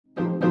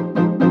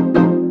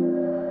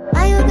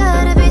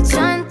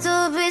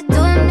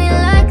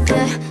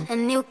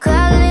you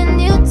calling,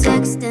 you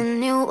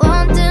texting, you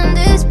wanting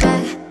this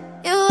back.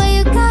 Why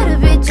you gotta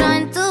be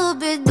trying to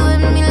be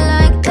doing me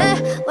like that?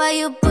 Why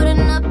you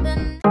putting up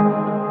and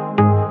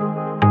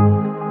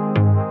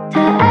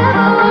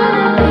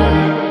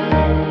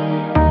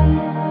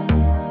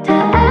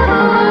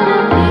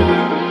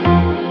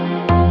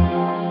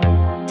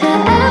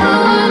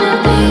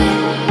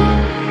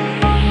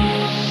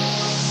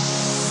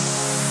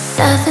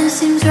nothing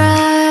seems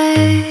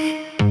right,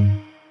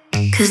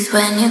 'cause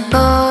when you're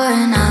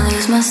born I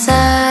lose my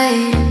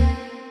sight.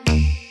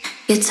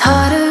 It's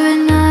harder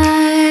at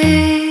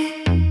night,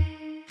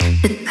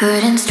 the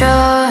curtain's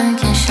drawn,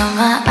 can't show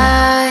my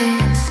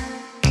eyes.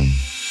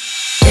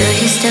 Do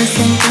you still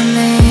think of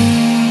me?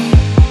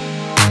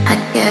 I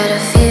get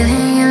a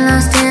feeling you're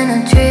lost in a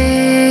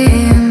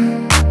dream.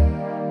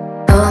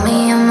 Told me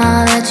I'm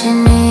all that you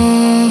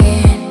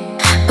need,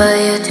 but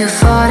you're too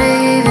far to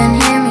even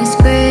hear me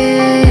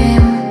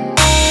scream.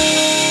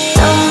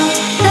 Don't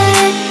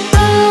let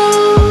go,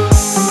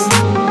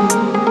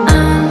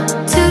 I'm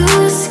too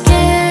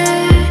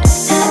scared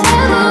to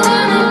ever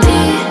wanna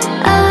be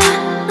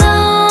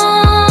alone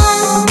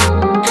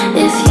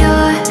if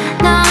you're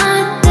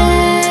not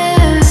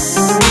there.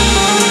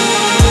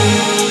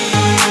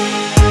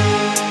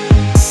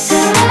 To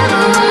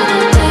ever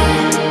wanna be,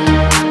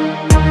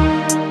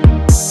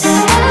 to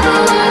ever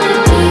wanna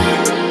be,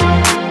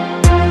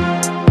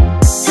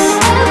 to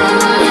ever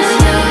if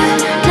you're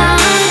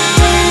not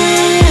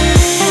there.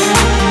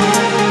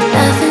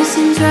 Nothing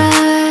seems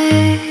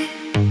right,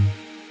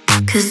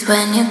 'cause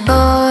when you're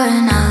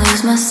born I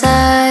lose my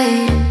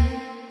sight.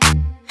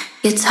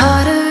 It's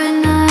harder at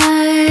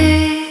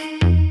night,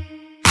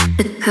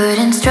 the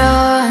curtain's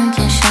drawn,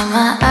 can't show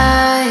my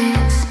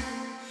eyes.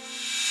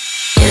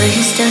 Do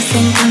you still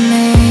think of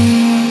me?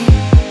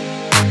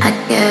 I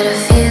get a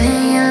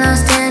feeling you're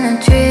lost in a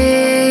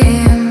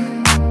dream.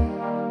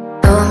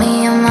 Told me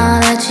I'm all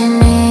that you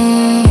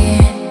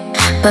need,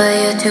 but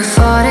you're too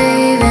far to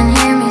even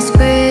hear me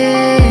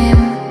scream.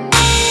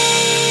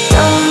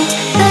 Don't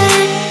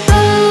let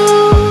go,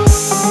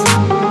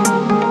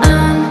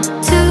 I'm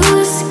too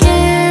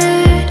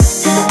scared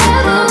to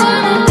ever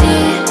wanna be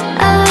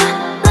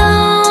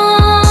alone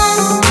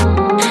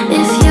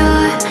if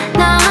you're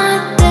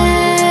not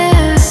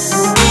there.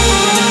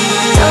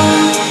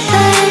 Don't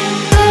let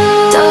go,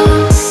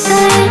 don't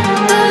let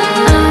go,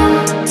 I'm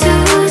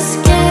too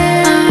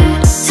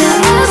scared to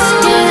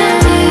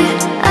be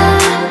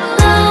alone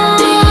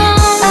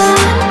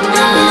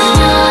if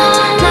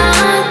you're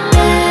not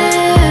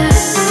there.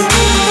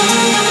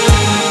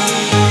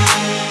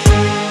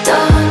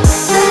 Don't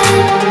let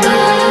go,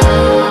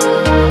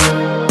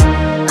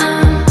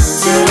 I'm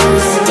too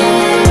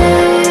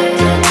scared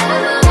to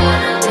ever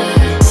wanna be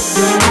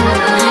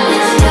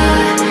if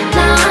you're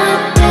not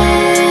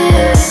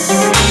there.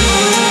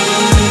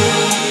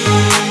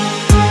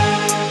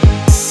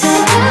 To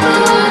ever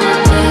wanna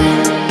be,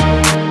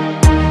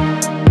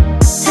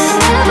 to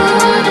ever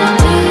wanna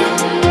be,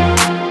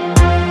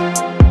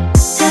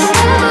 to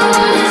ever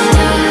if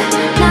you're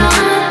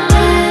not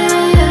there.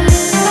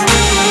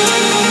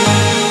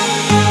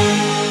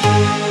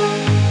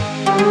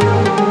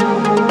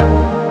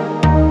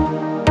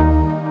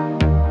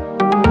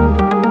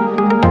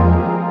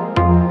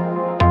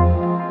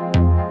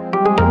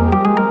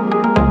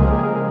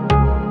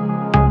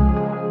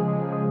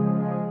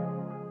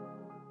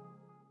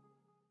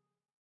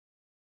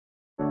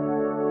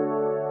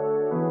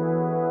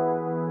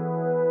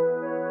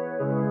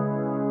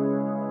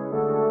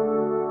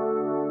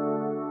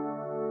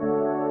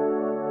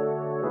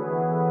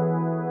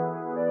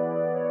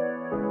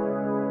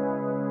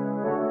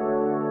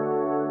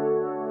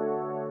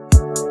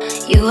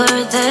 You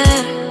were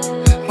there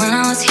when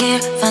I was here,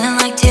 feeling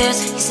like tears.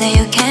 You say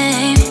you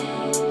came,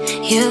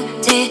 you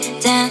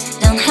didn't,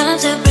 don't have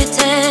to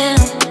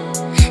pretend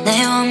that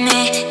you want me,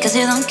 'cause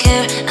you don't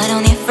care. I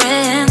don't need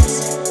friends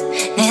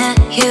near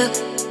you.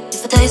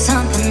 If I tell you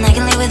something, I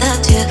can live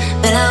without you,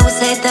 but I always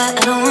say that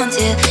I don't want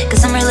to,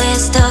 'cause I'm really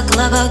stuck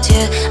all about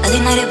you. I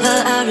deny it,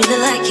 but I really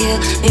like you.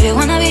 Baby,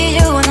 wanna be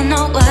you, wanna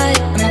know why.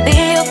 I'ma be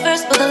your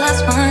first but the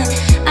last one.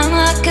 I'm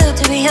not good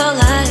to be your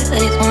life, I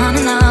just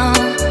wanna know.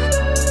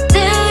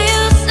 Tell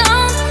you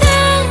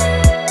something,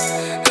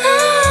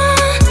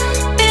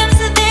 baby, I'm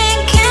still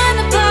thinking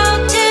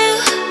about you.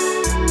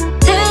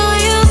 Tell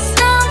you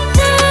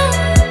something,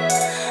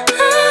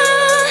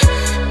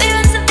 baby,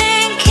 I'm still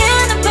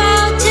thinking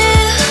about you.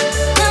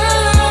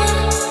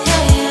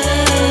 Yeah, yeah,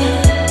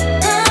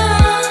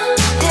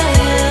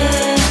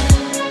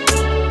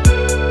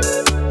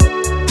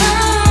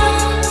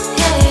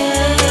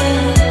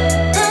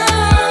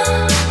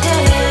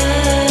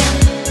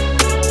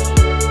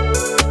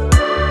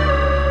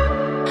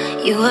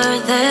 You were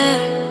there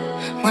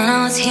when I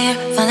was here,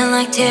 feeling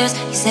like tears.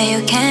 You say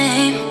you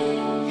came,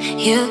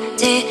 you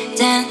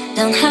didn't,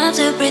 don't have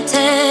to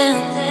pretend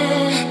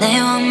that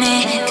you want me,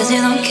 'cause you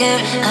don't care.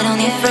 I don't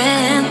need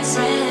friends.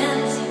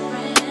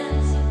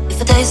 If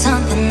I tell you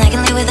something, I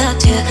can live without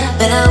you,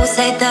 but I always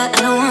say that I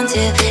don't want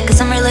to, 'cause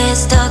I'm really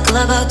stuck all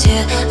about you.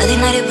 I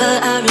deny it, but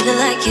I really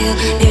like like you.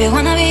 Baby,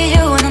 wanna be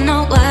you, wanna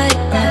know why.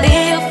 Wanna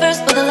be your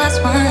first but the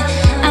last one.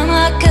 I'm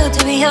not good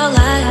to be your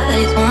life,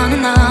 I just wanna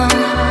know.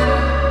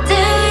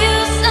 Tell you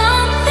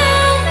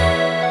something,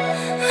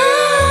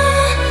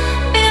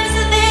 been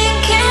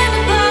thinking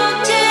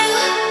about you.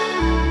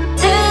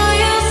 Tell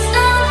you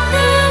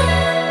something,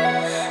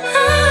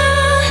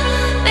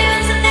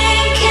 been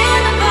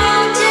thinking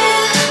about you.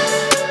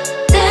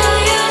 Tell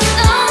you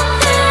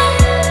something,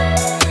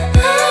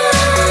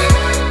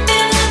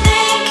 been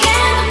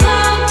thinking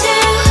about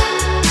you.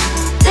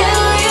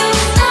 Tell you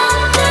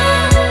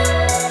something,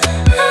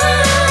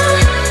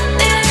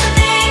 been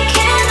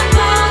thinking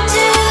about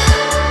you.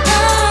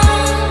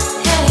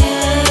 Yeah,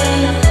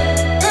 yeah,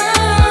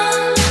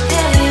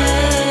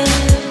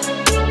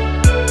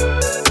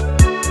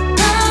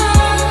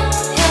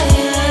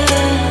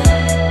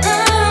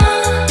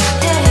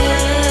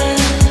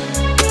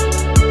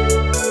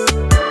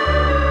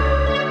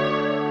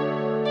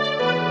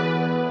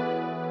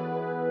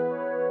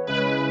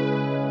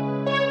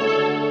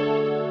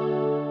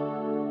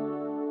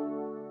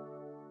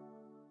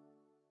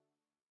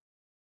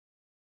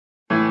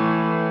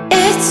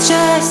 it's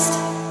just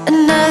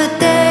another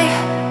day,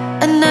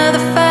 another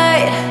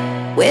fight.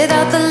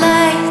 Without the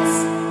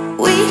lights,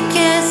 we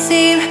can't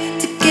seem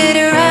to get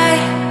it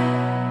right.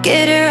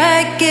 Get it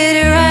right, get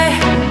it right.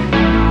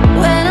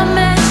 When I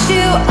met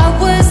you, I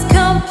was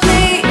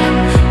complete.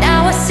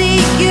 Now I see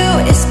you,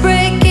 it's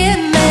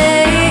breaking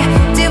me.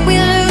 Did we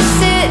lose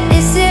it?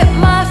 Is it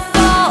my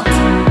fault?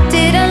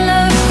 Did I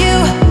love you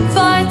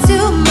far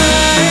too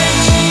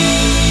much?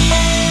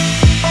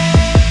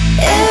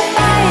 If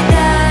I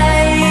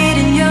died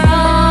in your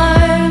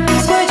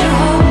arms, would you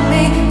hold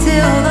me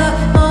till the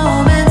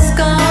moment's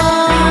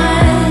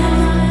gone?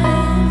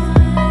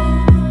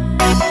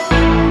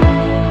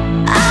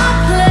 I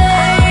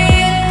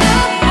played the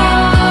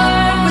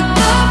part with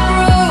the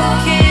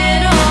broken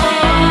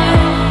arm.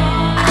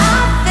 I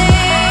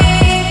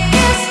think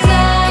it's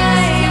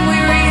time we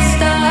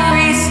restart,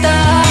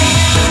 restart.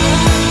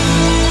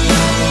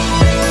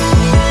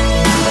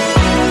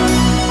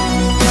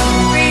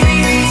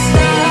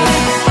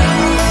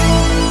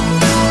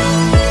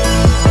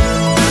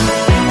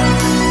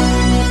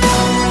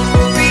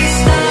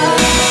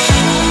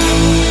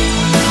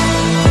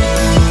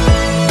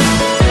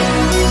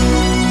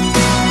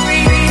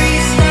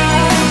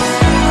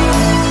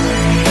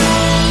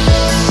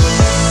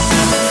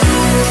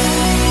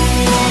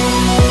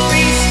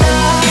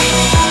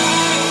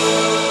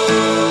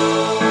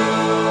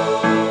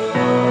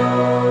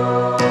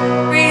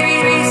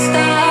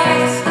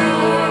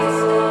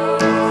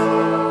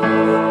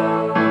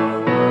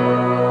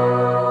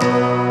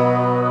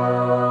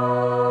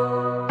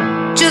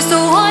 Just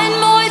one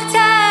more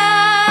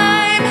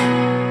time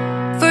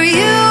for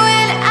you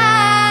and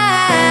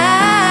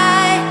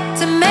I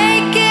to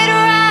make it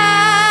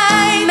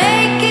right,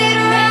 make it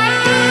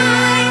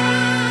right.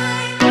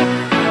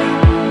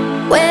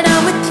 When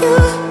I'm with you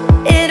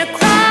in a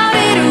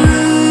crowded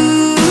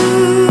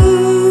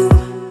room,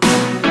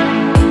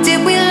 did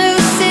we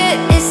lose it?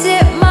 Is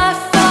it my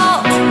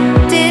fault?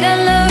 Did I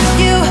love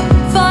you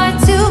far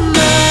too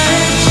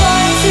much?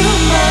 Far too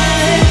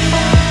much.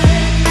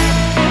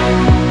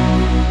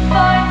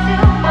 Far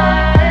too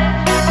much.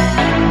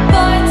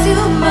 Far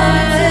too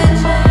much.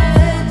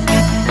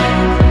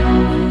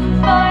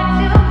 Far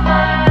too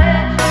much.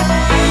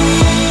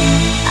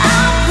 I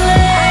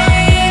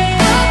played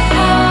the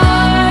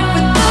part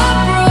with the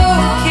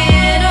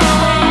broken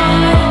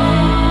arm.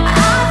 I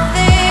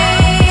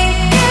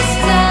think it's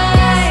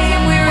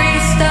time we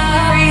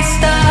restart,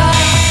 restart.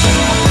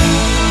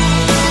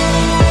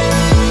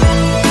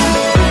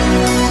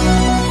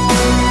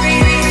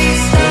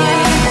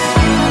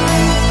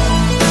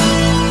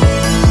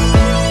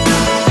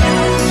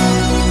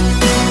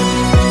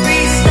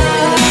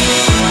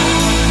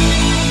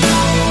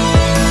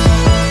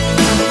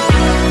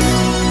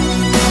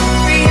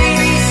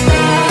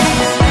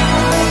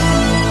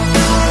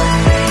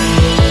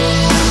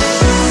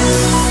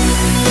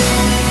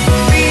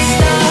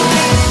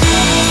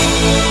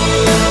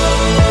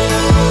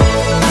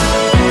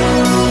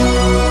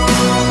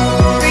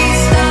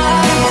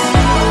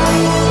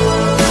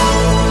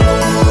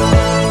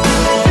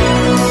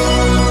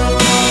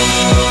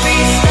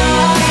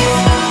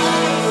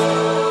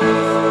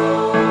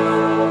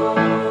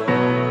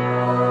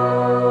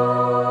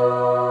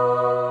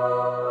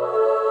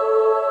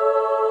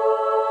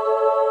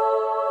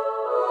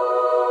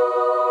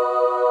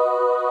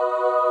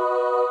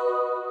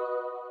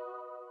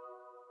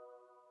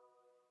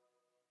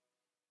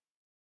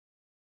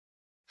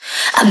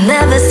 I've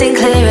never seen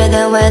clearer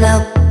than when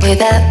I'm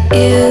without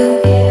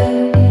you.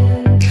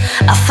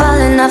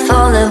 I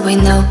fall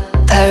with no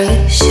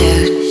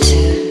parachute.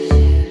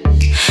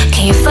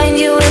 Can you find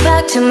your way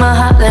back to my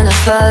heart when I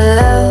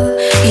follow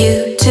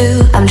you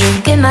too? I'm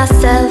drinking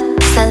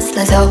myself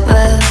senseless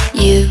over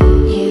you.